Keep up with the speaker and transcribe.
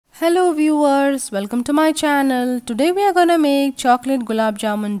Hello viewers, welcome to my channel. Today we are gonna make chocolate gulab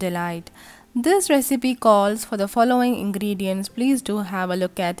jamun delight. This recipe calls for the following ingredients. Please do have a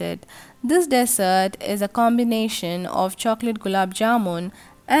look at it. This dessert is a combination of chocolate gulab jamun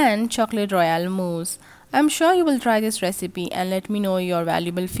and chocolate royal mousse. I'm sure you will try this recipe and let me know your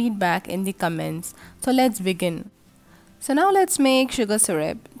valuable feedback in the comments. So let's begin. So now let's make sugar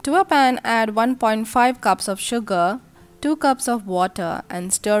syrup. To a pan add 1.5 cups of sugar, 2 cups of water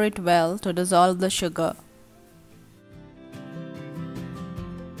and stir it well to dissolve the sugar.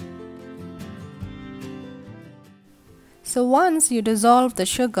 So once you dissolve the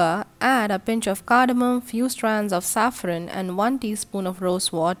sugar, add a pinch of cardamom, few strands of saffron and 1 teaspoon of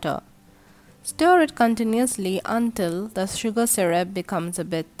rose water. Stir it continuously until the sugar syrup becomes a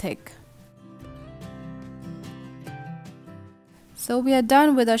bit thick. So we are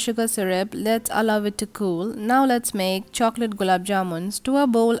done with our sugar syrup. Let's allow it to cool. Now let's make chocolate gulab jamuns. To a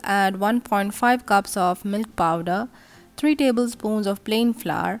bowl add 1.5 cups of milk powder, 3 tablespoons of plain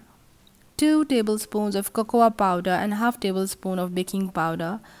flour, 2 tablespoons of cocoa powder and half tablespoon of baking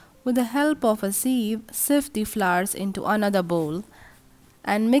powder. With the help of a sieve, sift the flours into another bowl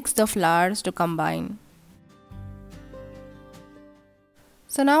and mix the flours to combine.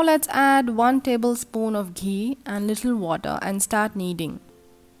 So now let's add 1 tablespoon of ghee and little water and start kneading.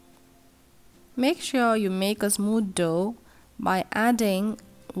 Make sure you make a smooth dough by adding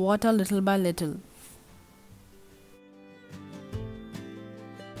water little by little.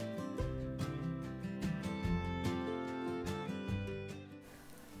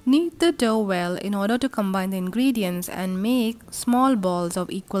 Knead the dough well in order to combine the ingredients and make small balls of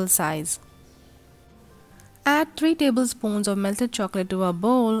equal size. Add 3 tablespoons of melted chocolate to a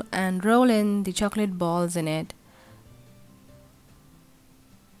bowl and roll in the chocolate balls in it.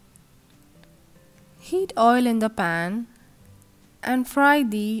 Heat oil in the pan and fry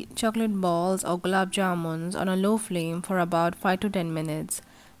the chocolate balls or gulab jamuns on a low flame for about 5 to 10 minutes.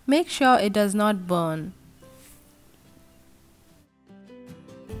 Make sure it does not burn.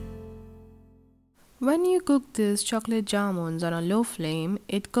 When you cook these chocolate jamuns on a low flame,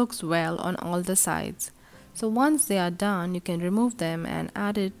 it cooks well on all the sides. So once they are done, you can remove them and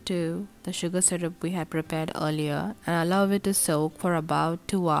add it to the sugar syrup we had prepared earlier and allow it to soak for about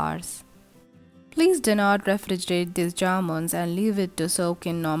 2 hours. Please do not refrigerate these jamuns and leave it to soak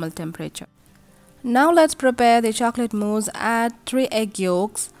in normal temperature. Now let's prepare the chocolate mousse. Add 3 egg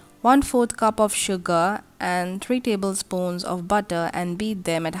yolks, 1/4 cup of sugar and 3 tablespoons of butter and beat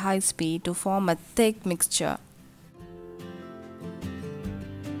them at high speed to form a thick mixture.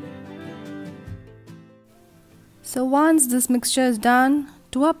 So once this mixture is done,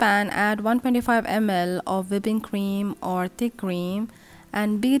 to a pan add 125 ml of whipping cream or thick cream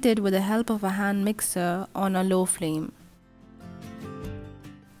and beat it with the help of a hand mixer on a low flame.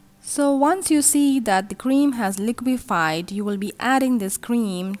 So once you see that the cream has liquefied, you will be adding this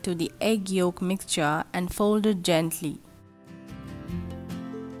cream to the egg yolk mixture and fold it gently.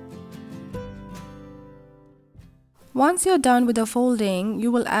 Once you're done with the folding, you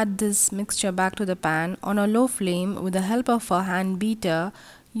will add this mixture back to the pan on a low flame. With the help of a hand beater,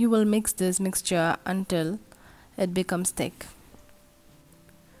 you will mix this mixture until it becomes thick.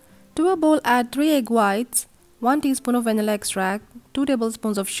 To a bowl add 3 egg whites, 1 teaspoon of vanilla extract, 2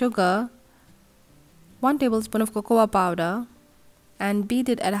 tablespoons of sugar, 1 tablespoon of cocoa powder and beat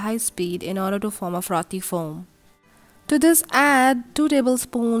it at high speed in order to form a frothy foam. To this add 2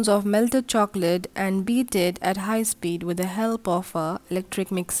 tablespoons of melted chocolate and beat it at high speed with the help of an electric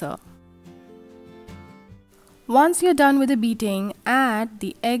mixer. Once you're done with the beating, add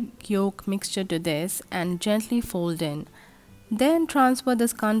the egg yolk mixture to this and gently fold in. Then transfer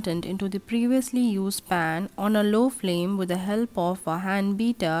this content into the previously used pan on a low flame. With the help of a hand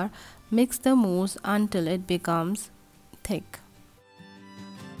beater, mix the mousse until it becomes thick.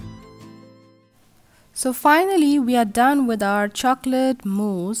 So finally we are done with our chocolate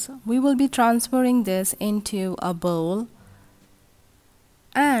mousse. We will be transferring this into a bowl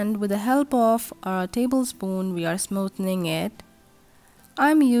and with the help of a tablespoon we are smoothing it.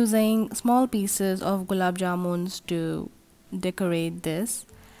 I'm using small pieces of gulab jamuns to decorate this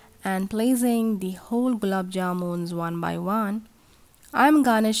and placing the whole gulab jamuns one by one. I'm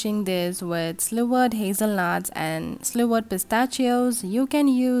garnishing this with slivered hazelnuts and slivered pistachios. You can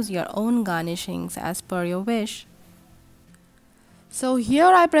use your own garnishings as per your wish. So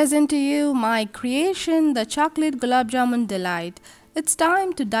here I present to you my creation, the chocolate gulab jamun delight. It's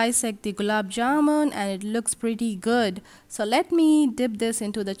time to dissect the gulab jamun and it looks pretty good. So let me dip this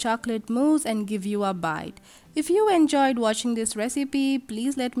into the chocolate mousse and give you a bite. If you enjoyed watching this recipe,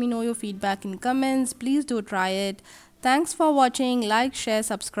 please let me know your feedback in comments. Please do try it. Thanks for watching. Like, share,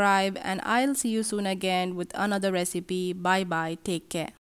 subscribe, and I'll see you soon again with another recipe. Bye bye. Take care.